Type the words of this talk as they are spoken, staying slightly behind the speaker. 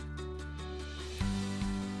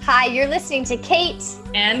Hi, you're listening to Kate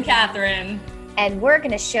and Catherine, and we're going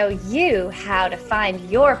to show you how to find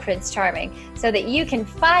your Prince Charming so that you can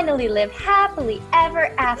finally live happily ever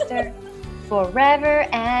after, forever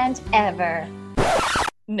and ever.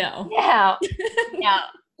 No. No.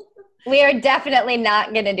 We are definitely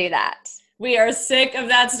not going to do that. We are sick of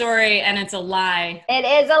that story, and it's a lie. It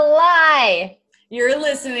is a lie. You're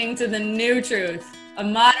listening to The New Truth, a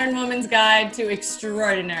modern woman's guide to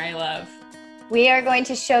extraordinary love. We are going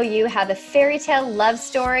to show you how the fairy tale love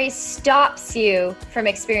story stops you from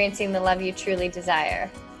experiencing the love you truly desire.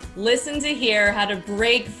 Listen to hear how to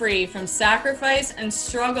break free from sacrifice and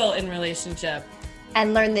struggle in relationship.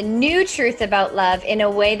 And learn the new truth about love in a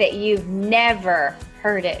way that you've never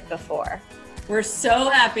heard it before. We're so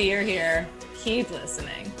happy you're here. Keep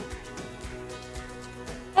listening.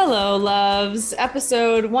 Hello, loves.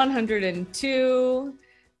 Episode 102.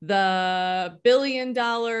 The $1 billion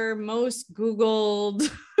most Googled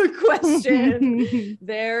question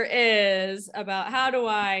there is about how do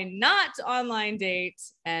I not online date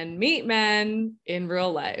and meet men in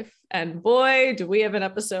real life? And boy, do we have an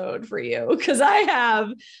episode for you, because I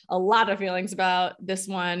have a lot of feelings about this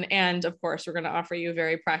one. And of course, we're going to offer you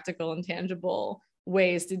very practical and tangible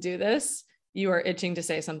ways to do this. You are itching to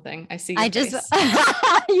say something. I see your face.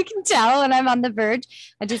 You can tell when I'm on the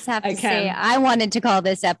verge. I just have to say, I wanted to call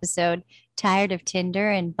this episode Tired of Tinder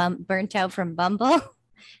and Burnt Out from Bumble.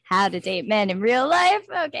 How to date men in real life.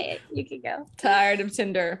 Okay, you can go. Tired of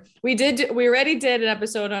Tinder. We already did an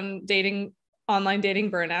episode on online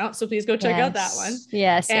dating burnout. So please go check out that one.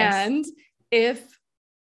 Yes. And if,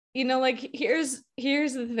 here's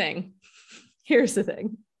the thing. Here's the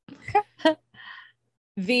thing.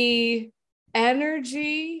 The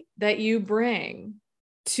energy that you bring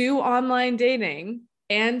to online dating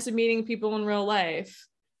and to meeting people in real life,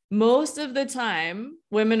 most of the time,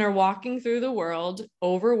 women are walking through the world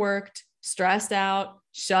overworked, stressed out,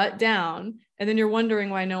 shut down, and then you're wondering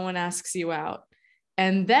why no one asks you out.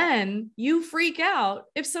 And then you freak out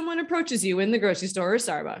if someone approaches you in the grocery store or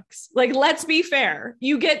Starbucks. Like, let's be fair.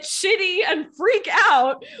 You get shitty and freak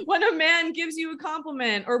out when a man gives you a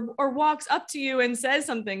compliment or walks up to you and says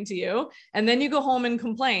something to you. And then you go home and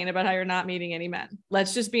complain about how you're not meeting any men.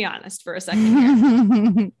 Let's just be honest for a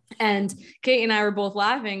second here. And Kate and I were both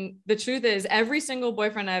laughing. The truth is, every single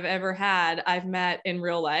boyfriend I've ever had, I've met in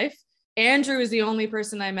real life. Andrew is the only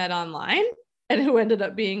person I met online and who ended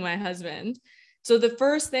up being my husband. So the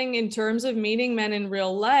first thing in terms of meeting men in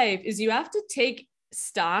real life is you have to take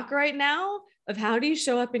stock right now of how do you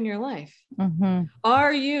show up in your life? Mm-hmm.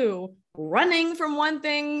 Are you running from one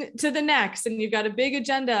thing to the next and you've got a big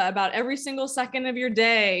agenda about every single second of your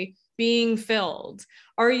day being filled?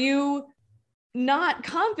 Are you not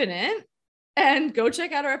confident? And go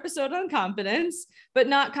check out our episode on confidence, but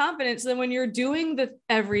not confident. So then when you're doing the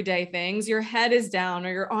everyday things, your head is down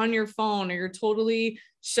or you're on your phone or you're totally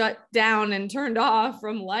shut down and turned off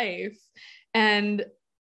from life. And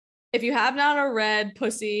if you have not read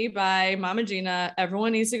Pussy by Mama Gina,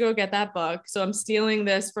 everyone needs to go get that book. So I'm stealing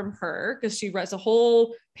this from her because she writes a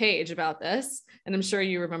whole page about this. And I'm sure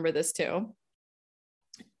you remember this too.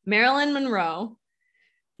 Marilyn Monroe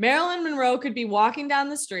could be walking down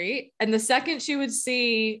the street, and the second she would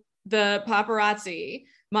see the paparazzi,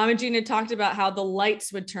 Mama Gina talked about how the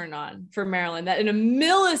lights would turn on for Marilyn, that in a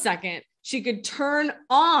millisecond, she could turn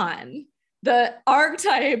on the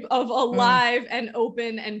archetype of a live and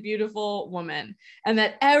open and beautiful woman, and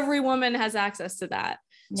that every woman has access to that.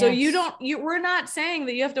 So we're not saying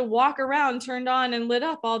that you have to walk around turned on and lit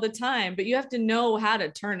up all the time, but you have to know how to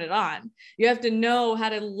turn it on. You have to know how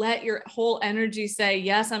to let your whole energy say,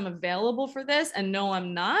 yes, I'm available for this. And no,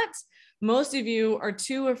 I'm not. Most of you are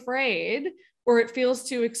too afraid, or it feels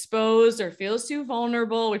too exposed or feels too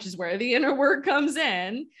vulnerable, which is where the inner work comes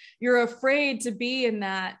in. You're afraid to be in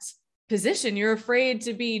that position. You're afraid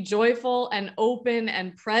to be joyful and open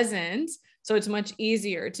and present. So it's much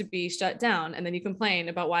easier to be shut down. And then you complain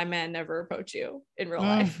about why men never approach you in real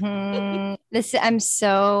life. I'm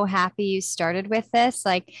so happy you started with this.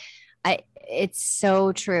 It's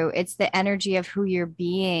so true. It's the energy of who you're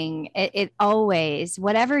being. It always,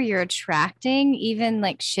 whatever you're attracting, even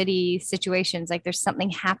like shitty situations, like there's something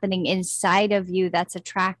happening inside of you that's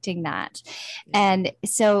attracting that. And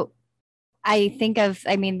so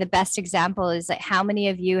the best example is like how many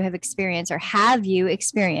of you have experienced, or have you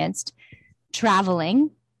experienced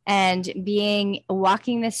traveling and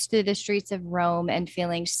walking through the streets of Rome and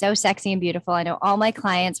feeling so sexy and beautiful? I know all my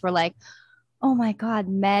clients were like, oh my God,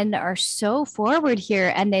 men are so forward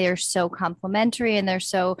here and they are so complimentary and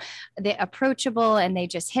they approachable and they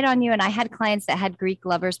just hit on you. And I had clients that had Greek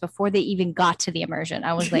lovers before they even got to the immersion.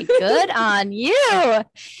 I was like, good on you.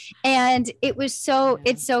 And it's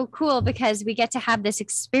so cool because we get to have this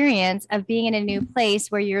experience of being in a new place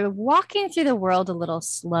where you're walking through the world a little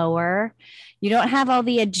slower. You don't have all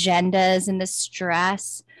the agendas and the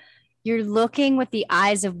stress. You're looking with the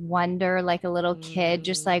eyes of wonder, like a little kid,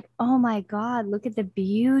 just like, oh my God, look at the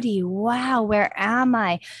beauty. Wow, where am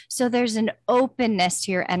I? So there's an openness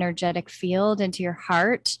to your energetic field and to your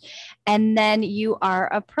heart. And then you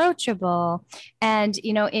are approachable. And,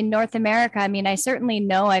 in North America, I mean, I certainly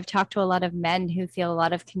know I've talked to a lot of men who feel a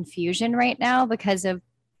lot of confusion right now because of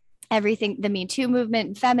everything, the Me Too movement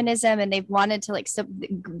and feminism, and they've wanted to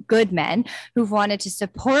good men who've wanted to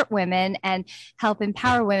support women and help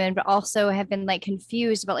empower women, but also have been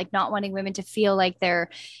confused about not wanting women to feel like they're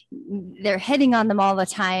hitting on them all the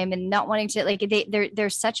time and not wanting to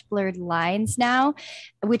there's such blurred lines now,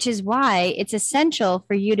 which is why it's essential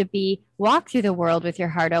for you to walk through the world with your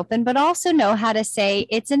heart open, but also know how to say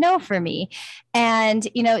it's a no for me. And,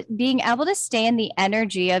 being able to stay in the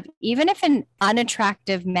energy of, even if an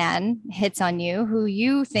unattractive man hits on you who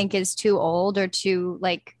you think is too old or too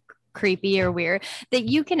creepy or weird, that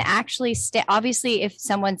you can actually stay. Obviously, if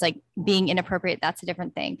someone's being inappropriate, that's a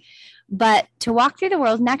different thing. But to walk through the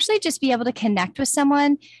world and actually just be able to connect with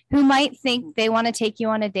someone who might think they want to take you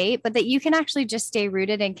on a date, but that you can actually just stay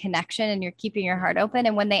rooted in connection and you're keeping your heart open.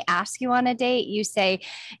 And when they ask you on a date, you say,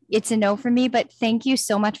 it's a no for me, but thank you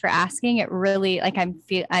so much for asking. It really,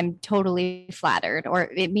 I'm totally flattered,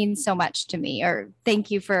 or it means so much to me, or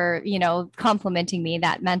thank you for, complimenting me.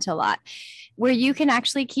 That meant a lot. Where you can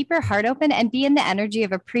actually keep your heart open and be in the energy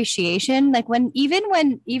of appreciation. Even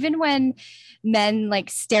when men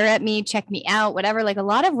stare at me, check me out, whatever, a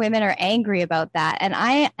lot of women are angry about that. And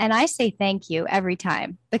I say thank you every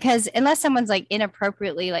time, because unless someone's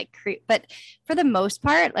inappropriately but for the most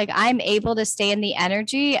part, I'm able to stay in the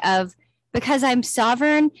energy of, because I'm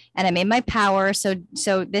sovereign and I'm in my power. So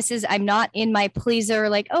I'm not in my pleaser,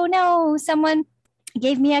 oh no, someone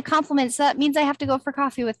gave me a compliment, so that means I have to go for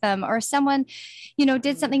coffee with them, or someone,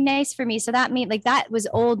 did something nice for me, so that means that was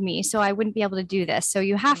old me, so I wouldn't be able to do this. So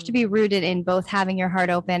you have to be rooted in both having your heart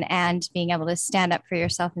open and being able to stand up for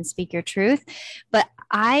yourself and speak your truth. But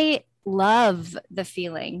I love the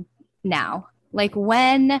feeling now,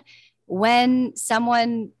 when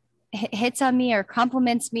someone hits on me or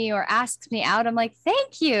compliments me or asks me out, I'm like,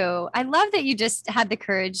 thank you. I love that you just had the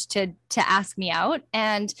courage to ask me out.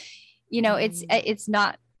 And it's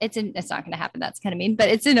not going to happen. That's kind of mean, but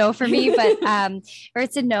it's a no for me, but, or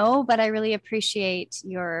it's a no, but I really appreciate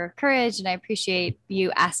your courage and I appreciate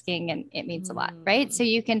you asking, and it means a lot. Right. So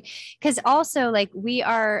you can, cause also we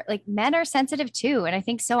are men are sensitive too. And I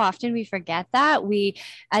think so often we forget that we,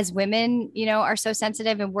 as women, are so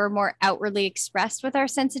sensitive and we're more outwardly expressed with our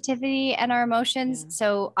sensitivity and our emotions. Yeah.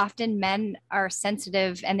 So often men are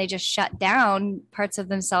sensitive and they just shut down parts of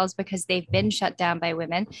themselves because they've been shut down by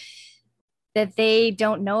women, that they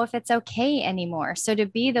don't know if it's okay anymore. So to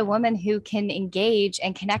be the woman who can engage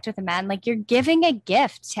and connect with a man, you're giving a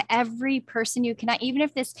gift to every person you connect. Even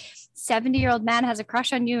if this 70-year-old man has a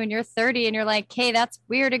crush on you and you're 30 and you're like, hey, that's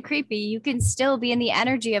weird and creepy, you can still be in the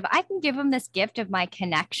energy of, I can give him this gift of my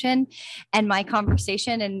connection and my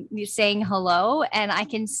conversation and you saying hello. And I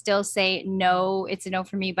can still say, no, it's a no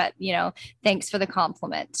for me, but thanks for the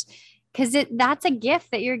compliment. Because that's a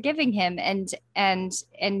gift that you're giving him, and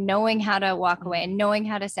knowing how to walk away and knowing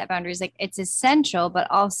how to set boundaries, it's essential,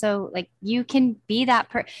 but also you can be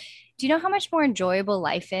that do you know how much more enjoyable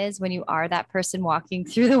life is when you are that person walking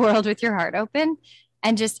through the world with your heart open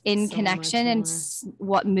and just in so connection and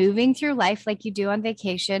moving through life like you do on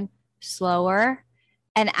vacation, slower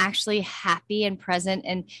and actually happy and present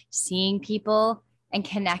and seeing people and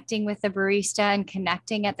connecting with the barista and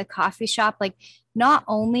connecting at the coffee shop. Not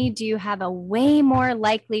only do you have a way more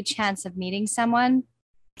likely chance of meeting someone,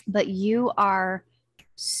 but you are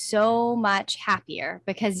so much happier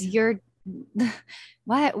because you're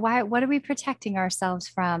what are we protecting ourselves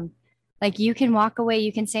from? You can walk away,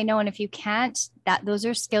 you can say no. And if you can't, those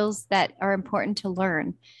are skills that are important to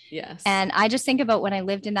learn. Yes. And I just think about when I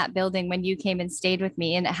lived in that building, when you came and stayed with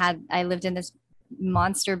me, and I lived in this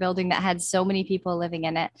monster building that had so many people living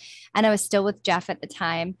in it. And I was still with Jeff at the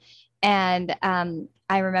time. And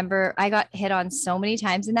I remember I got hit on so many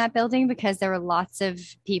times in that building because there were lots of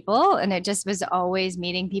people and it just was always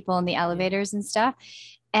meeting people in the elevators and stuff.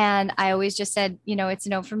 And I always just said, it's a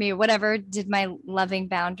no for me, whatever, did my loving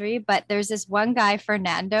boundary. But there's this one guy,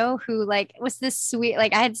 Fernando, who like was this sweet,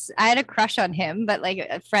 like I had a crush on him, but like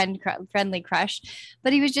a friendly crush.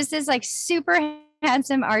 But he was just this like super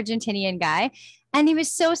handsome Argentinian guy. And he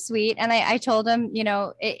was so sweet. And I told him,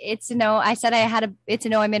 it's a no. I said it's a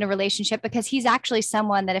no, I'm in a relationship, because he's actually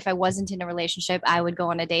someone that if I wasn't in a relationship, I would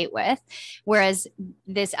go on a date with. Whereas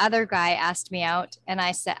this other guy asked me out, and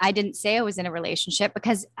I said, I didn't say I was in a relationship,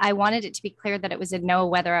 because I wanted it to be clear that it was a no,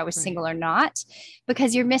 whether I was single or not,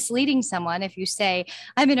 because you're misleading someone. If you say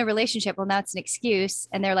I'm in a relationship, well, now it's an excuse.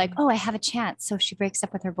 And they're like, oh, I have a chance. So if she breaks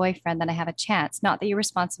up with her boyfriend, then I have a chance. Not that you're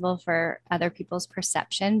responsible for other people's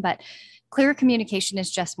perception, but clear communication is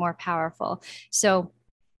just more powerful. So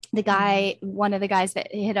the guy, one of the guys that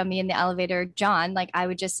hit on me in the elevator, John, like I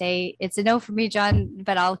would just say, it's a no for me, John,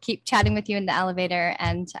 but I'll keep chatting with you in the elevator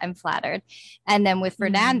and I'm flattered. And then with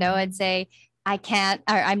Fernando, I'd say, I can't,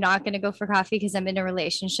 or I'm not going to go for coffee because I'm in a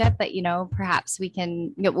relationship, but perhaps we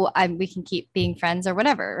can, we can keep being friends or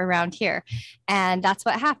whatever around here. And that's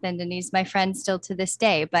what happened. And he's my friend still to this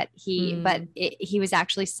day, but he was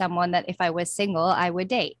actually someone that if I was single, I would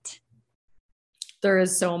date. There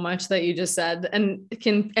is so much that you just said, and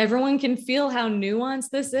everyone can feel how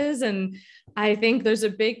nuanced this is. And I think there's a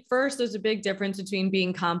big difference between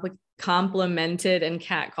being complimented and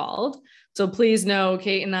catcalled. So please know,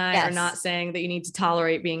 Kate and I are not saying that you need to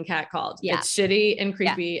tolerate being catcalled. Yeah. It's shitty and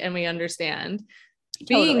creepy, and we understand.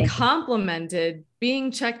 Totally. Being complimented,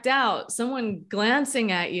 being checked out, someone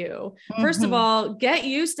glancing at you. First of all, get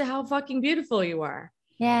used to how fucking beautiful you are.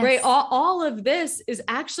 Yes. Right. All of this is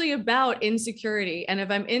actually about insecurity. And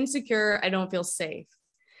if I'm insecure, I don't feel safe.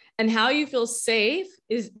 And how you feel safe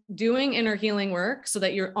is doing inner healing work so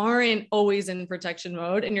that you aren't always in protection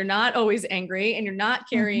mode, and you're not always angry, and you're not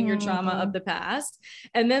carrying your trauma of the past.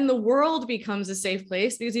 And then the world becomes a safe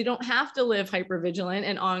place because you don't have to live hypervigilant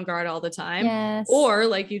and on guard all the time. Yes. Or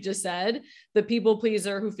like you just said, the people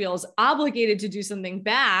pleaser who feels obligated to do something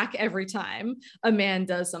back every time a man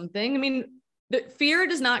does something. I mean, fear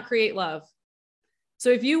does not create love. So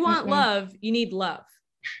if you want love, you need love.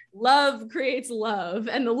 Love creates love,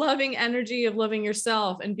 and the loving energy of loving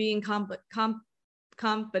yourself and being confident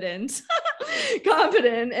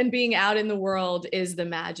and being out in the world is the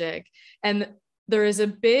magic. And there is a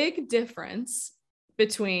big difference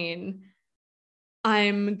between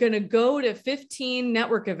I'm going to go to 15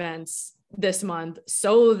 network events this month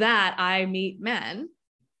so that I meet men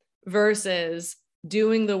versus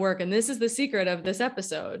doing the work. And this is the secret of this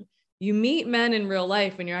episode. You meet men in real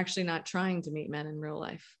life when you're actually not trying to meet men in real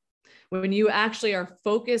life. When you actually are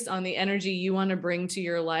focused on the energy you want to bring to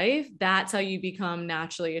your life, that's how you become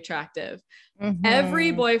naturally attractive.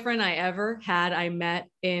 Every boyfriend I ever had, I met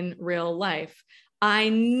in real life. I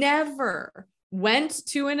never went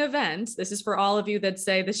to an event. This is for all of you that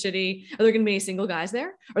say the shitty, are there going to be any single guys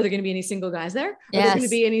there? Are there going to be any single guys there? Are there going to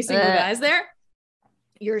be any single guys there?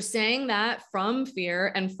 You're saying that from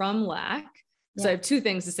fear and from lack. So I have two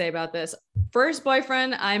things to say about this. First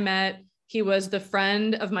boyfriend I met, he was the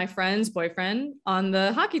friend of my friend's boyfriend on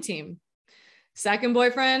the hockey team. Second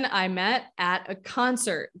boyfriend I met at a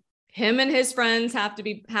concert. Him and his friends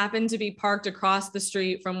happened to be parked across the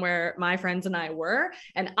street from where my friends and I were.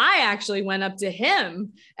 And I actually went up to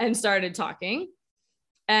him and started talking.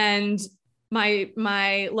 And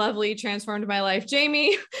my lovely transformed my life,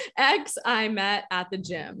 Jamie ex, I met at the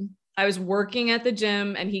gym. I was working at the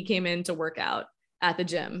gym and he came in to work out at the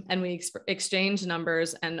gym, and we exchanged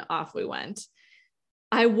numbers and off we went.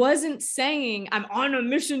 I wasn't saying I'm on a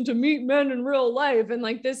mission to meet men in real life and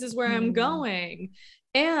like, this is where I'm going.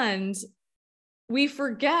 And we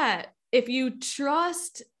forget, if you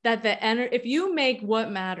trust that if you make what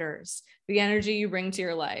matters, the energy you bring to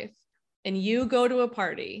your life, and you go to a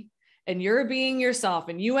party and you're being yourself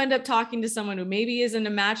and you end up talking to someone who maybe isn't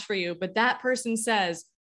a match for you, but that person says,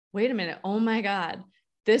 wait a minute, oh my God,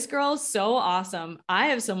 this girl is so awesome. I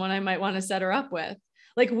have someone I might want to set her up with.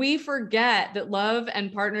 Like, we forget that love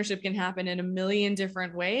and partnership can happen in a million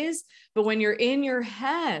different ways. But when you're in your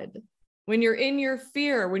head, when you're in your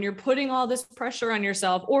fear, when you're putting all this pressure on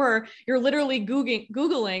yourself, or you're literally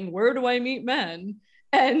Googling, where do I meet men?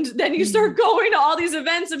 And then you start going to all these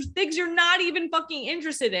events of things you're not even fucking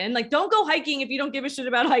interested in. Like, don't go hiking if you don't give a shit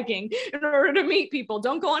about hiking in order to meet people.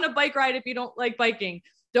 Don't go on a bike ride if you don't like biking.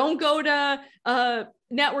 Don't go to a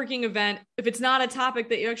networking event if it's not a topic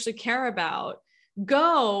that you actually care about.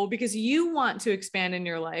 Go because you want to expand in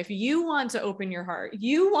your life. You want to open your heart.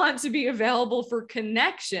 You want to be available for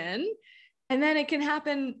connection. And then it can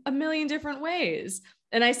happen a million different ways.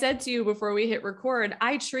 And I said to you before we hit record,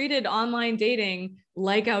 I treated online dating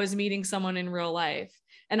like I was meeting someone in real life.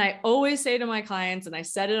 And I always say to my clients, and I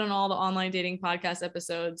said it on all the online dating podcast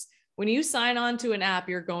episodes, when you sign on to an app,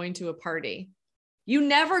 you're going to a party. You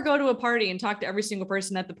never go to a party and talk to every single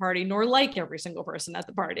person at the party, nor like every single person at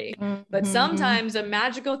the party. But sometimes a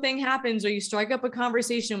magical thing happens, or you strike up a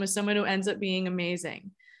conversation with someone who ends up being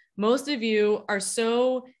amazing. Most of you are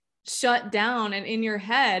so shut down and in your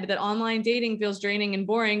head that online dating feels draining and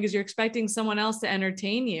boring because you're expecting someone else to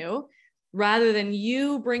entertain you, rather than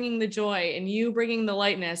you bringing the joy and you bringing the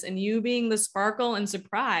lightness and you being the sparkle and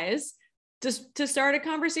surprise to start a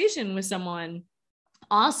conversation with someone.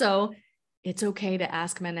 Also, it's okay to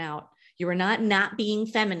ask men out. You are not being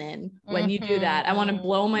feminine when you do that. I want to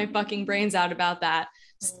blow my fucking brains out about that.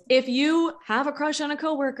 If you have a crush on a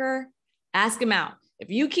coworker, ask him out. If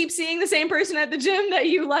you keep seeing the same person at the gym that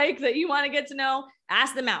you like, that you want to get to know,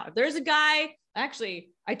 ask them out. If there's a guy, actually,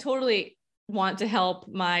 I totally want to help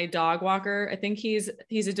my dog walker. I think he's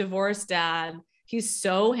a divorced dad. He's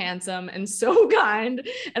so handsome and so kind.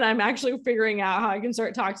 And I'm actually figuring out how I can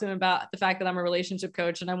start talking to him about the fact that I'm a relationship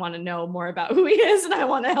coach and I want to know more about who he is and I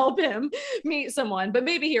want to help him meet someone, but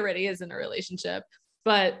maybe he already is in a relationship.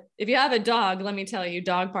 But if you have a dog, let me tell you,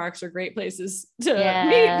 dog parks are great places to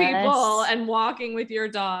meet people and walking with your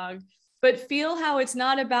dog. But feel how it's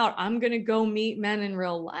not about, I'm going to go meet men in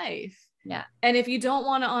real life. Yeah. And if you don't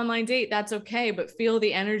want an online date, that's okay. But feel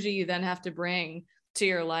the energy you then have to bring to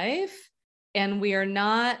your life. And we are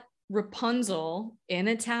not Rapunzel in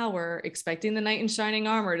a tower expecting the knight in shining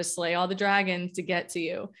armor to slay all the dragons to get to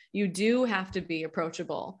you. You do have to be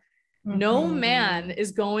approachable. No man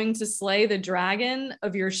is going to slay the dragon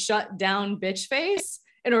of your shut down bitch face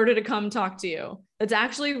in order to come talk to you. That's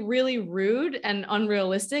actually really rude and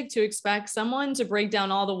unrealistic to expect someone to break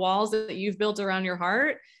down all the walls that you've built around your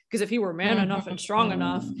heart. Because if he were man enough and strong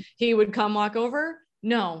enough, he would come walk over.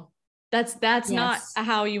 No, that's not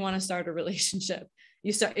how you want to start a relationship.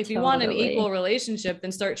 If you want an equal relationship,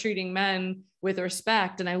 then start treating men with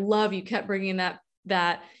respect. And I love you kept bringing that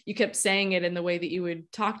you kept saying it in the way that you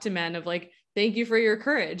would talk to men of like, thank you for your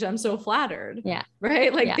courage. I'm so flattered. Yeah.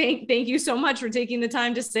 Right. Like, thank you so much for taking the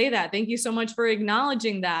time to say that. Thank you so much for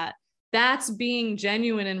acknowledging that. That's being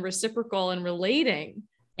genuine and reciprocal and relating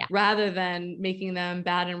rather than making them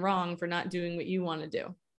bad and wrong for not doing what you want to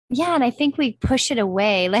do. Yeah. And I think we push it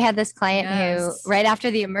away. I had this client who right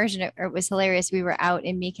after the immersion, it was hilarious. We were out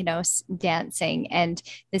in Mykonos dancing and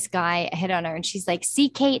this guy hit on her and she's like, see,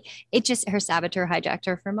 Kate, her saboteur hijacked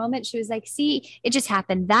her for a moment. She was like, see, it just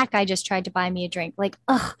happened. That guy just tried to buy me a drink. Like,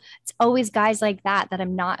 it's always guys like that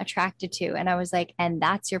I'm not attracted to. And I was like, and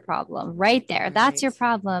that's your problem right there. Right. That's your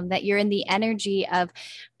problem, that you're in the energy of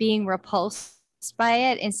being repulsed by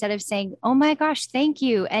it instead of saying, oh my gosh, thank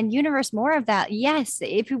you. And universe, more of that. Yes.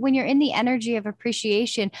 When you're in the energy of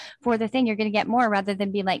appreciation for the thing, you're going to get more rather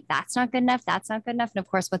than be like, that's not good enough. That's not good enough. And of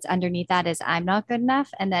course, what's underneath that is I'm not good enough.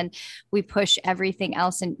 And then we push everything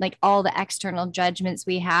else. And like all the external judgments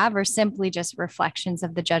we have are simply just reflections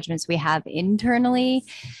of the judgments we have internally.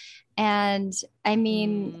 And I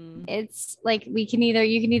mean, it's like you can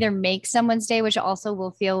either make someone's day, which also will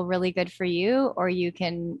feel really good for you, or you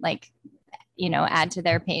can add to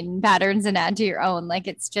their pain patterns and add to your own. Like,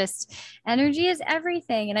 it's just, energy is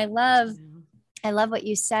everything. And I love what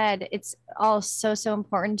you said. It's all so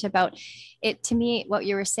important about it. To me, what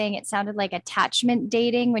you were saying, it sounded like attachment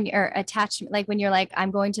dating when you're like,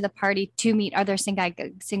 I'm going to the party to meet other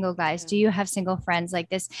single guys. Do you have single friends?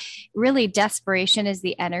 Like, this really desperation is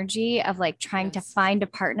the energy of like trying to find a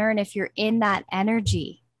partner. And if you're in that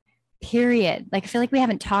energy, period, like, I feel like we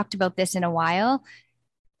haven't talked about this in a while.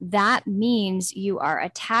 That means you are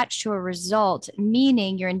attached to a result,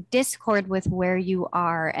 meaning you're in discord with where you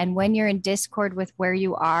are. And when you're in discord with where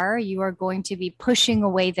you are going to be pushing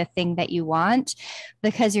away the thing that you want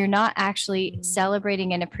because you're not actually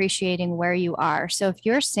celebrating and appreciating where you are. So if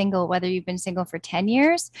you're single, whether you've been single for 10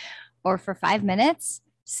 years or for 5 minutes,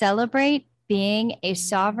 celebrate being a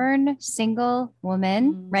sovereign single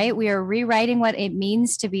woman, right? We are rewriting what it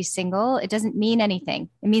means to be single. It doesn't mean anything.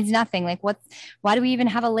 It means nothing. Like, why do we even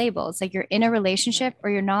have a label? It's like you're in a relationship or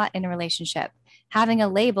you're not in a relationship. Having a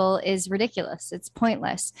label is ridiculous. It's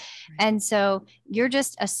pointless. And so you're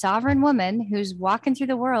just a sovereign woman who's walking through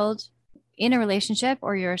the world in a relationship,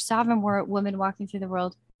 or you're a sovereign woman walking through the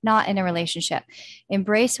world not in a relationship.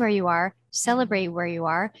 Embrace where you are, celebrate where you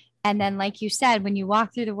are. And then, like you said, when you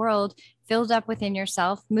walk through the world, filled up within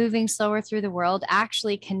yourself, moving slower through the world,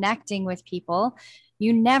 actually connecting with people,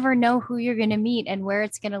 you never know who you're going to meet and where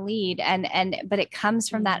it's going to lead. But it comes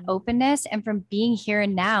from that openness and from being here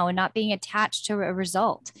and now and not being attached to a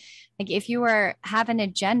result. Like, if you have an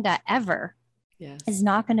agenda ever, Yes. is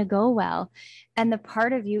not going to go well. And the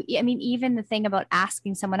part of you, I mean, even the thing about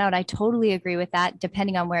asking someone out, I totally agree with that,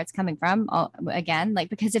 depending on where it's coming from. Again, like,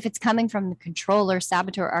 because if it's coming from the controller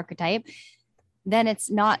saboteur archetype, then it's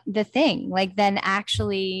not the thing. Like, then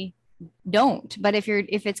actually don't. But if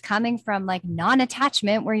it's coming from like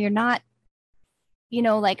non-attachment, where you're not,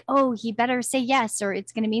 like, oh, he better say yes, or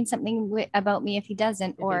it's going to mean something about me if he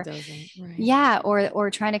doesn't, or right. yeah, or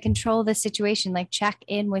trying to control the situation, like check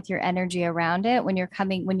in with your energy around it when you're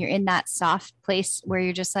in that soft place where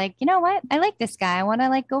you're just like, you know what, I like this guy, I want to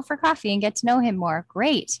like go for coffee and get to know him more.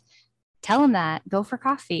 Great. Tell him that, go for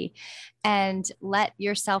coffee, and let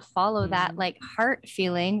yourself follow that like heart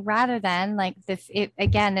feeling, rather than like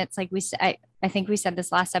again, it's like I think we said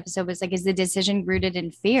this last episode, was like, is the decision rooted in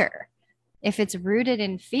fear? If it's rooted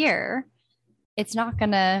in fear, it's not going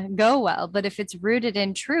to go well. But if it's rooted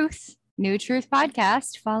in truth, New Truth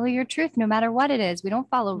Podcast, follow your truth no matter what it is. We don't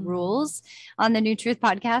follow rules on the New Truth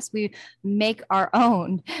Podcast. We make our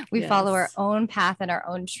own. We follow our own path and our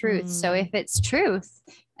own truth. So if it's truth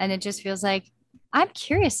and it just feels like, I'm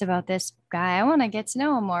curious about this guy, I want to get to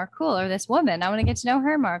know him more. Cool. Or this woman, I want to get to know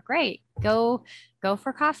her more. Great. Go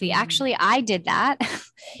for coffee. Actually, I did that.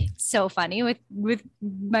 So funny with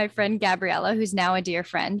my friend Gabriella, who's now a dear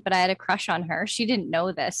friend, but I had a crush on her. She didn't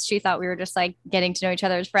know this. She thought we were just like getting to know each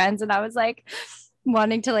other as friends. And I was like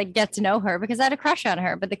wanting to like get to know her because I had a crush on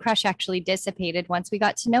her, but the crush actually dissipated once we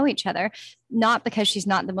got to know each other. Not because she's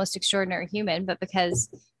not the most extraordinary human, but because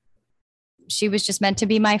she was just meant to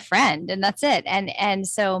be my friend, and that's it. And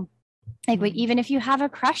so like, even if you have a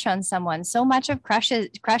crush on someone, so much of crush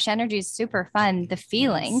energy is super fun, the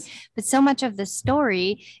feeling, but so much of the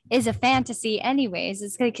story is a fantasy anyways.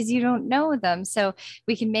 It's because you don't know them. So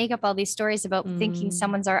we can make up all these stories about thinking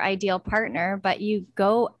someone's our ideal partner, but you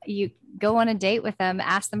go on a date with them,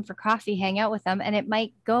 ask them for coffee, hang out with them, and it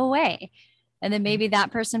might go away. And then maybe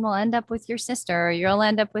that person will end up with your sister, or you'll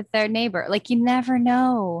end up with their neighbor. Like, you never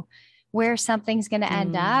know where something's going to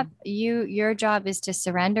end up. Your job is to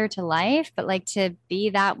surrender to life, but like to be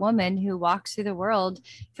that woman who walks through the world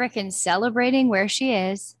freaking celebrating where she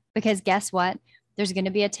is. Because guess what? There's going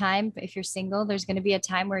to be a time, if you're single, there's going to be a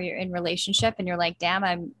time where you're in relationship and you're like, damn,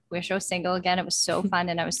 I wish I was single again. It was so fun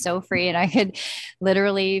and I was so free and I could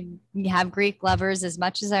literally have Greek lovers as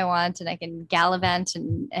much as I want and I can gallivant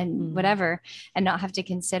and whatever and not have to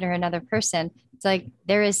consider another person. It's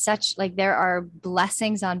like there are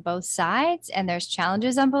blessings on both sides and there's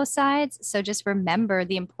challenges on both sides. So just remember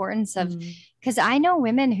the importance of, because I know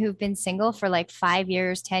women who've been single for like 5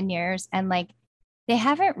 years, 10 years, and like they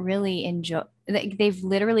haven't really enjoyed, they've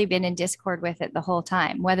literally been in discord with it the whole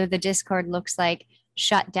time, whether the discord looks like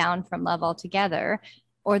shut down from love altogether,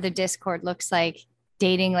 or the discord looks like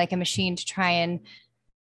dating like a machine to try and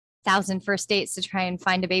 1,000 first dates to try and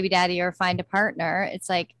find a baby daddy or find a partner. It's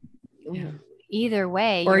like, either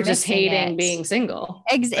way, or just hating being single.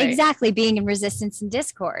 Exactly. Being in resistance and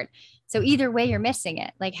discord. So either way, you're missing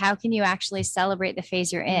it. Like, how can you actually celebrate the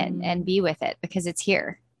phase you're in and be with it because it's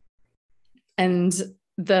here? And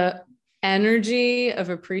the energy of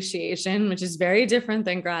appreciation, which is very different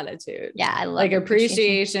than gratitude. Yeah, I love like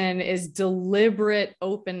appreciation is deliberate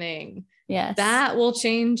opening. Yes. That will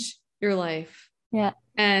change your life. Yeah.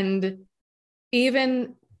 And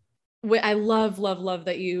even I love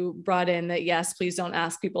that you brought in that. Yes, please don't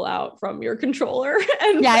ask people out from your controller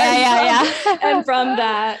and and from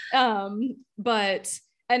that. But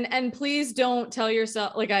please don't tell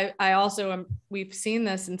yourself, like I also am, we've seen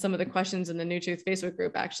this in some of the questions in the New Truth Facebook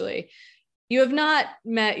group. Actually, you have not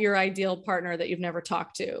met your ideal partner that you've never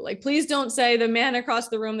talked to. Like, please don't say the man across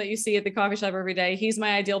the room that you see at the coffee shop every day, he's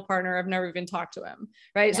my ideal partner, I've never even talked to him.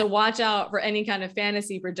 Right. Yeah. So watch out for any kind of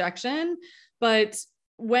fantasy projection. But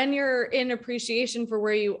when you're in appreciation for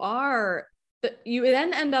where you are, you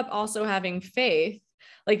then end up also having faith.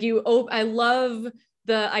 Like I love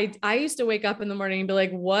I used to wake up in the morning and be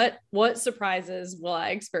like, what surprises will I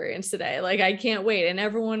experience today? Like, I can't wait. And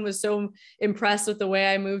everyone was so impressed with the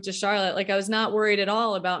way I moved to Charlotte. Like, I was not worried at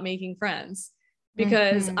all about making friends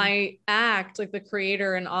because I act like the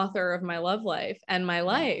creator and author of my love life and my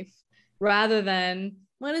life, rather than,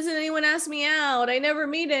 why doesn't anyone ask me out? I never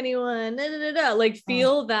meet anyone. Like,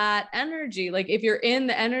 feel that energy. Like, if you're in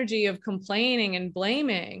the energy of complaining and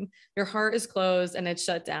blaming, your heart is closed and it's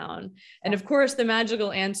shut down. And of course, the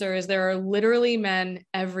magical answer is there are literally men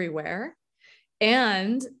everywhere.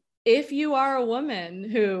 And if you are a woman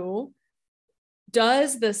who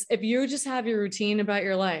does this, if you just have your routine about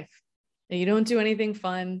your life and you don't do anything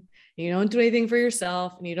fun, you don't do anything for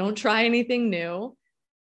yourself, and you don't try anything new,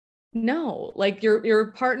 no, like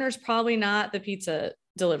your partner's probably not the pizza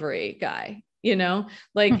delivery guy,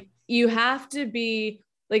 like you have to be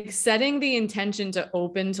like setting the intention to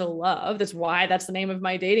open to love. That's why that's the name of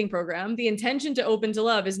my dating program. The intention to open to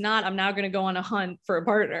love is not, I'm now going to go on a hunt for a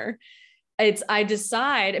partner. It's, I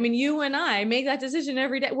decide, I mean, you and I make that decision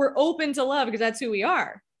every day. We're open to love because that's who we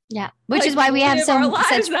are. Yeah. Which Like, is why we have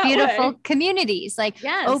such that beautiful way. communities. Like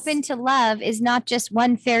Yes. open to love is not just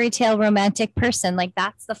one fairy tale romantic person. Like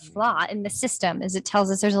that's the flaw in the system, is it tells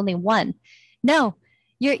us there's only one. No,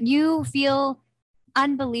 you feel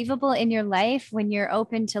unbelievable in your life when you're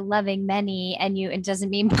open to loving many, and it doesn't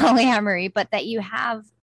mean polyamory, but that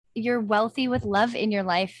you're wealthy with love in your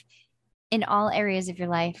life in all areas of your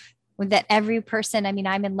life. With that every person, I mean,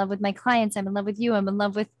 I'm in love with my clients, I'm in love with you, I'm in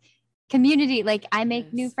love with community. Like I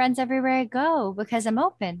make new friends everywhere I go because I'm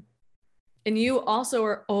open. And you also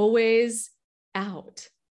are always out.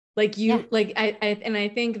 Like you, like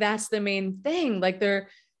I think that's the main thing. Like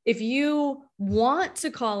if you want to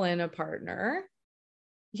call in a partner,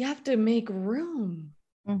 you have to make room.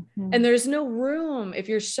 Mm-hmm. And there's no room if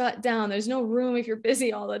you're shut down. There's no room if you're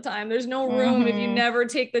busy all the time. There's no room if you never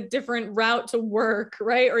take the different route to work,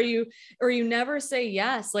 right? Or you never say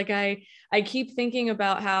yes. Like I keep thinking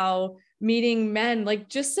about how meeting men, like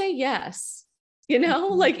just say yes,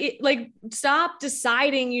 like stop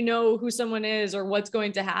deciding, who someone is or what's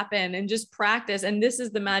going to happen, and just practice. And this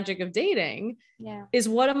is the magic of dating, is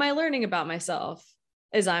what am I learning about myself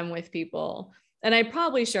as I'm with people? And I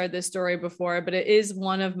probably shared this story before, but it is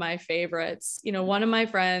one of my favorites. One of my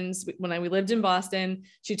friends, when we lived in Boston,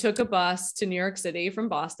 she took a bus to New York City from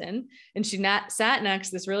Boston, and she sat next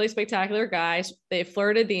to this really spectacular guy. They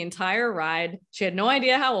flirted the entire ride. She had no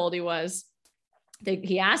idea how old he was.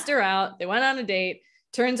 He asked her out. They went on a date.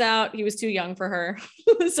 Turns out he was too young for her.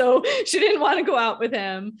 So she didn't want to go out with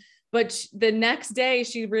him. But the next day,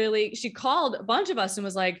 she called a bunch of us and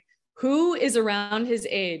was like, who is around his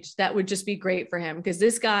age that would just be great for him? Because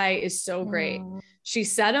this guy is so great. She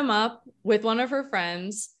set him up with one of her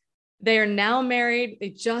friends. They are now married. They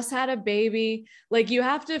just had a baby. Like you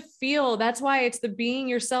have to feel, that's why it's the being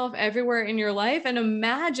yourself everywhere in your life. And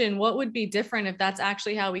imagine what would be different if that's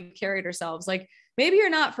actually how we carried ourselves. Like maybe you're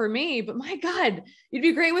not for me, but my God, you'd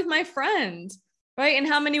be great with my friend. Right. And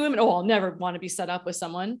how many women, I'll never want to be set up with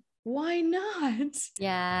someone. Why not?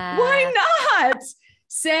 Yeah. Why not?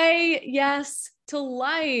 Say yes to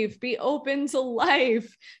life, be open to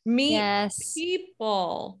life, meet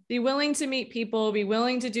people, be willing to meet people, be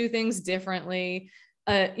willing to do things differently.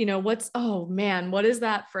 What is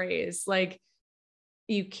that phrase? Like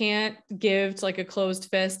you can't give to like a closed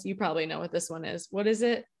fist. You probably know what this one is. What is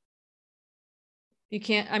it? You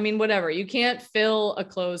can't fill a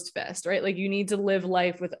closed fist, right? Like you need to live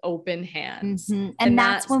life with open hands. Mm-hmm. And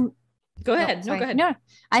that's when, go ahead. No, go ahead. No,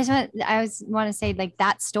 I want to say like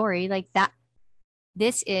that story, like that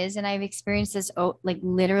this is, and I've experienced this like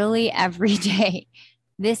literally every day.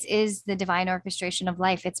 This is the divine orchestration of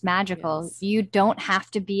life. It's magical. Yes. You don't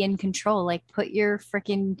have to be in control. Like put your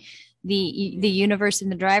freaking the universe in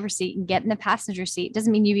the driver's seat and get in the passenger seat.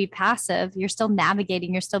 Doesn't mean you be passive. You're still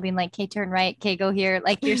navigating. You're still being like, okay, turn right. Okay, go here.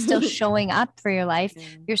 Like you're still showing up for your life.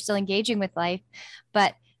 You're still engaging with life.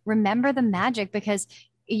 But remember the magic, because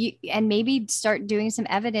and maybe start doing some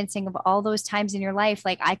evidencing of all those times in your life.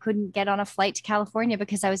 Like I couldn't get on a flight to California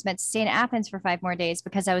because I was meant to stay in Athens for 5 more days,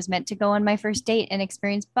 because I was meant to go on my first date and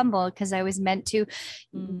experience Bumble, because I was meant to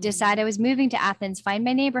decide I was moving to Athens, find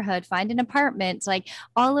my neighborhood, find an apartment. Like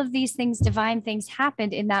all of these things, divine things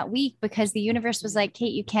happened in that week because the universe was like,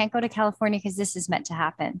 Kate, you can't go to California because this is meant to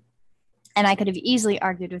happen. And I could have easily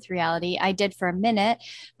argued with reality. I did for a minute,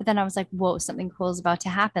 but then I was like, whoa, something cool is about to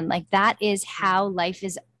happen. Like that is how life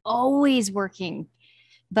is always working.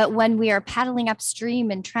 But when we are paddling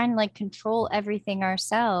upstream and trying to like control everything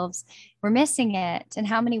ourselves, we're missing it. And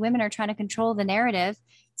how many women are trying to control the narrative?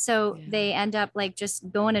 So they end up like just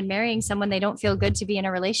going and marrying someone they don't feel good to be in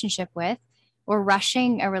a relationship with, or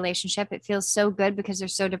rushing a relationship. It feels so good because they're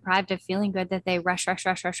so deprived of feeling good that they rush.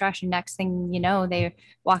 And next thing you know, they're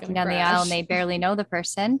walking down the aisle and they barely know the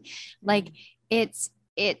person. Like it's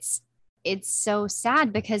so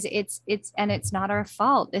sad because it's not our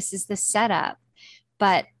fault. This is the setup,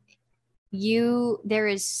 but there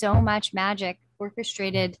is so much magic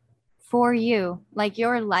orchestrated for you. Like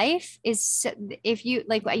your life is, if you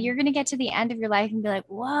like, you're going to get to the end of your life and be like,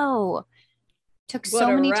 whoa, took so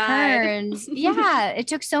many turns. Yeah, it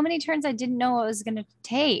took so many turns I didn't know what it was going to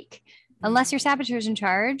take. Unless your saboteur is in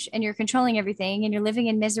charge and you're controlling everything and you're living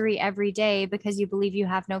in misery every day because you believe you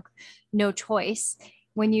have no choice,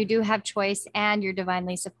 when you do have choice and you're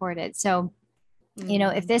divinely supported. So You know,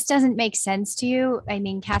 if this doesn't make sense to you, I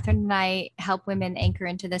mean, Catherine and I help women anchor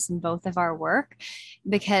into this in both of our work,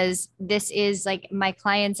 because this is like my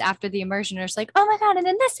clients after the immersion are just like, oh my God, and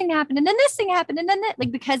then this thing happened, and then this thing happened, and then that,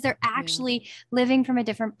 like, because they're actually living from a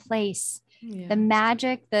different place. The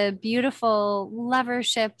magic, the beautiful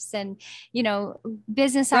loverships, and, you know,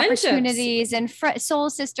 business Friendships. Opportunities, and soul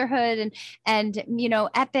sisterhood, and, you know,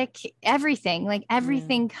 epic everything, like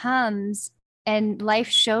everything comes, and life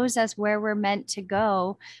shows us where we're meant to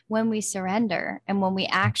go when we surrender and when we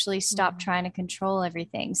actually stop trying to control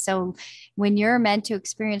everything. So when you're meant to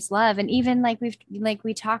experience love, and even like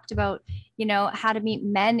we talked about, you know, how to meet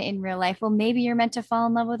men in real life. Well, maybe you're meant to fall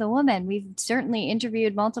in love with a woman. We've certainly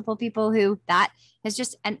interviewed multiple people who that has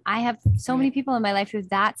just, and I have so many people in my life who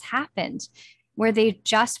that's happened, where they've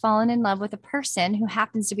just fallen in love with a person who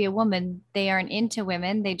happens to be a woman. They aren't into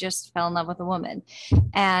women. They just fell in love with a woman.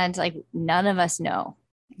 And like, none of us know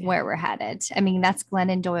where we're headed. I mean, that's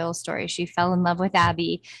Glennon Doyle's story. She fell in love with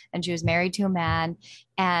Abby and she was married to a man.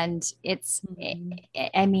 And it's,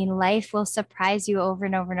 I mean, life will surprise you over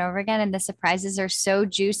and over and over again. And the surprises are so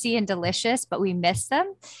juicy and delicious, but we miss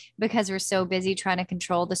them because we're so busy trying to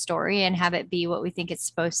control the story and have it be what we think it's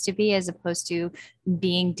supposed to be, as opposed to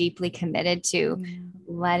being deeply committed to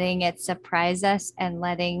letting it surprise us and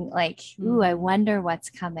letting, like, ooh, I wonder what's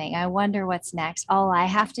coming. I wonder what's next. All I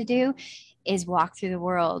have to do is walk through the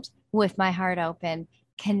world with my heart open,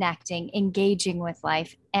 connecting, engaging with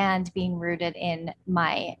life, and being rooted in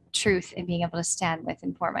my truth and being able to stand with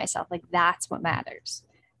and for myself. Like, that's what matters.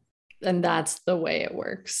 And that's the way it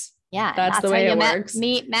works. Yeah. That's the way it works.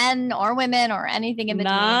 Meet men or women or anything in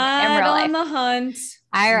between. Not on the hunt.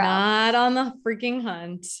 IRL. Not on the freaking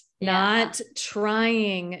hunt. Yeah. Not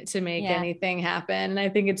trying to make anything happen. And I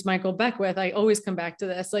think it's Michael Beckwith. I always come back to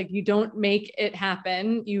this. Like, you don't make it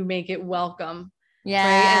happen. You make it welcome.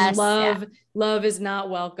 Yeah. Right? And love is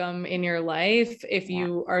not welcome in your life if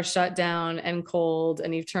you are shut down and cold,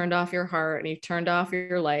 and you've turned off your heart, and you've turned off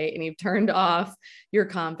your light, and you've turned off your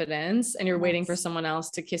confidence, and you're waiting for someone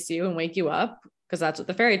else to kiss you and wake you up, because that's what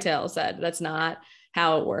the fairy tale said. That's not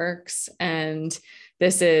how it works. And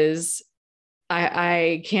this is,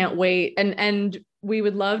 I can't wait. And we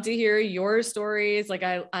would love to hear your stories. Like,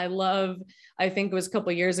 I think it was a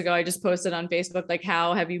couple of years ago, I just posted on Facebook, like,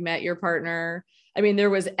 how have you met your partner? I mean, there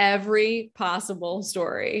was every possible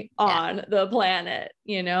story on the planet,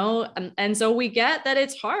 you know? And so we get that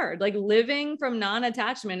it's hard. Like, living from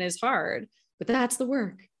non-attachment is hard, but that's the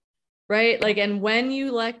work, right? Like, and when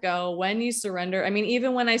you let go, when you surrender, I mean,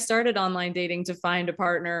 even when I started online dating to find a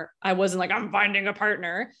partner, I wasn't like, I'm finding a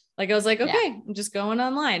partner. Like, I was like, okay, I'm just going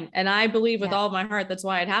online. And I believe with all of my heart, that's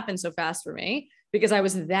why it happened so fast for me, because I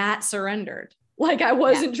was that surrendered. Like, I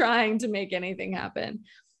wasn't trying to make anything happen.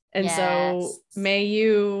 And so may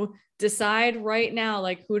you decide right now,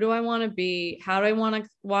 like, who do I want to be? How do I want to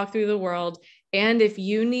walk through the world? And if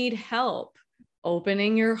you need help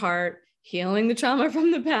opening your heart, healing the trauma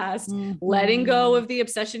from the past, letting go of the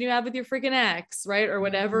obsession you have with your freaking ex, right? Or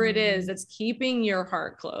whatever it is that's keeping your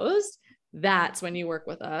heart closed, that's when you work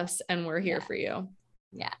with us, and we're here for you.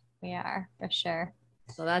 Yeah, we are, for sure.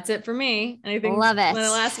 So that's it for me. Anything? Love it. Any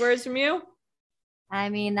last words from you? I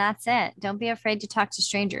mean, that's it. Don't be afraid to talk to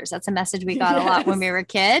strangers. That's a message we got a lot when we were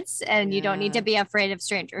kids, and you don't need to be afraid of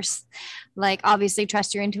strangers. Like, obviously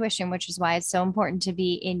trust your intuition, which is why it's so important to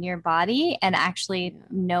be in your body and actually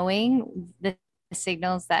knowing the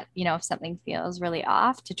signals that, you know, if something feels really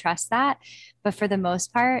off, to trust that. But for the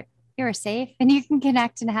most part, you're safe, and you can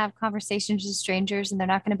connect and have conversations with strangers, and they're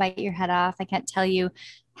not going to bite your head off. I can't tell you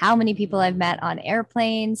how many people I've met on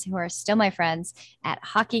airplanes who are still my friends, at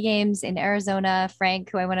hockey games in Arizona. Frank,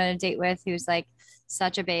 who I went on a date with, who's like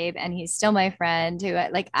such a babe, and he's still my friend, who,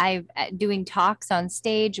 like, I doing talks on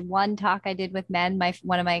stage. One talk I did with men,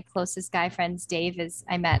 one of my closest guy friends, Dave, is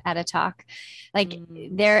I met at a talk, like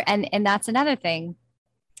there. And that's another thing.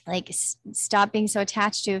 Like, stop being so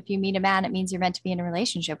attached to, if you meet a man, it means you're meant to be in a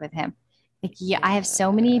relationship with him. Like, I have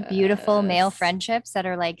so many beautiful male friendships that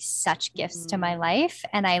are like such gifts to my life.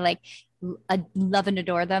 And I like love and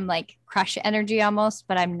adore them, like crush energy almost,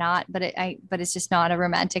 but I'm not, but it's just not a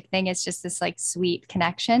romantic thing. It's just this like sweet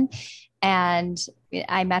connection. And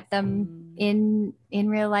I met them in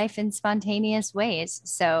real life in spontaneous ways.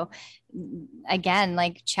 So again,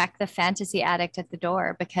 like, check the fantasy addict at the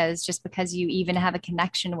door, because just because you even have a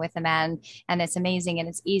connection with a man and it's amazing and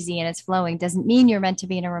it's easy and it's flowing doesn't mean you're meant to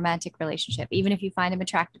be in a romantic relationship. Even if you find him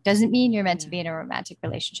attractive, doesn't mean you're meant to be in a romantic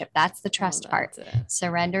relationship. That's the trust part,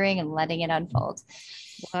 surrendering and letting it unfold.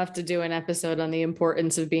 We'll have to do an episode on the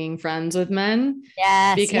importance of being friends with men.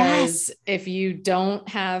 Yes. Because if you don't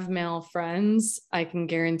have male friends, I can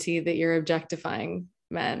guarantee that you're objectifying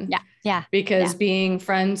men. Yeah. Because being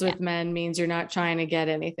friends with men means you're not trying to get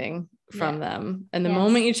anything from them. And the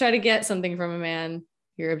moment you try to get something from a man,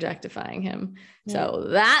 you're objectifying him. So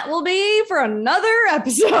that will be for another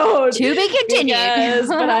episode to be continued.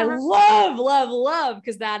 But I love,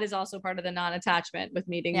 because that is also part of the non-attachment with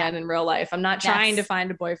meeting men in real life. I'm not trying to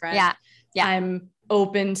find a boyfriend. I'm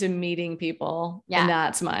open to meeting people. And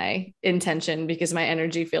that's my intention, because my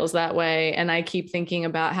energy feels that way. And I keep thinking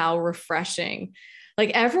about how refreshing,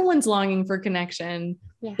 like everyone's longing for connection.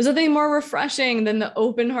 There's nothing more refreshing than the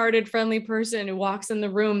open-hearted, friendly person who walks in the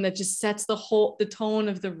room that just sets the tone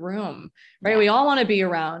of the room, right? We all want to be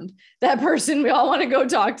around that person. We all want to go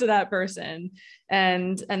talk to that person.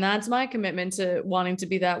 And that's my commitment to wanting to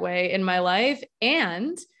be that way in my life.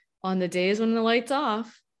 And on the days when the light's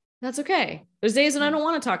off, that's okay. There's days when I don't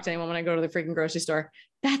want to talk to anyone when I go to the freaking grocery store.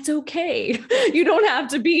 That's okay. You don't have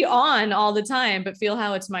to be on all the time, but feel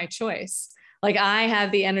how it's my choice. Like I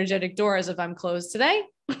have the energetic doors. If I'm closed today,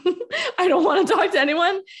 I don't want to talk to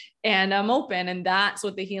anyone, and I'm open. And that's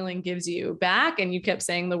what the healing gives you back. And you kept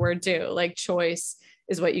saying the word too, like choice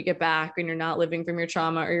is what you get back when you're not living from your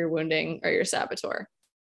trauma or your wounding or your saboteur.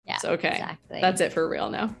 Yeah. So, okay. Exactly. That's it for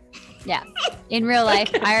real now. Yeah. In real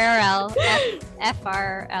life, IRL,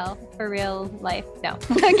 FRL for real life. No.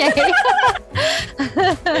 Okay.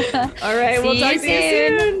 All right. We'll talk to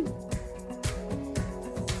you soon.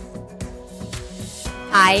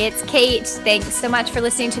 Hi, it's Kate. Thanks so much for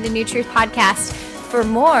listening to the New Truth podcast. For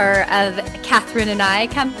more of Catherine and I,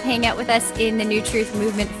 come hang out with us in the New Truth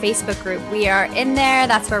Movement Facebook group. We are in there.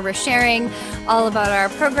 That's where we're sharing all about our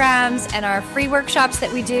programs and our free workshops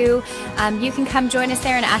that we do. You can come join us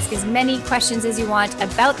there and ask as many questions as you want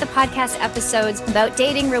about the podcast episodes, about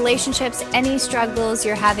dating, relationships, any struggles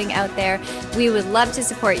you're having out there. We would love to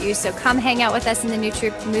support you. So come hang out with us in the New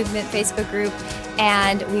Truth Movement Facebook group,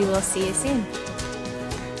 and we will see you soon.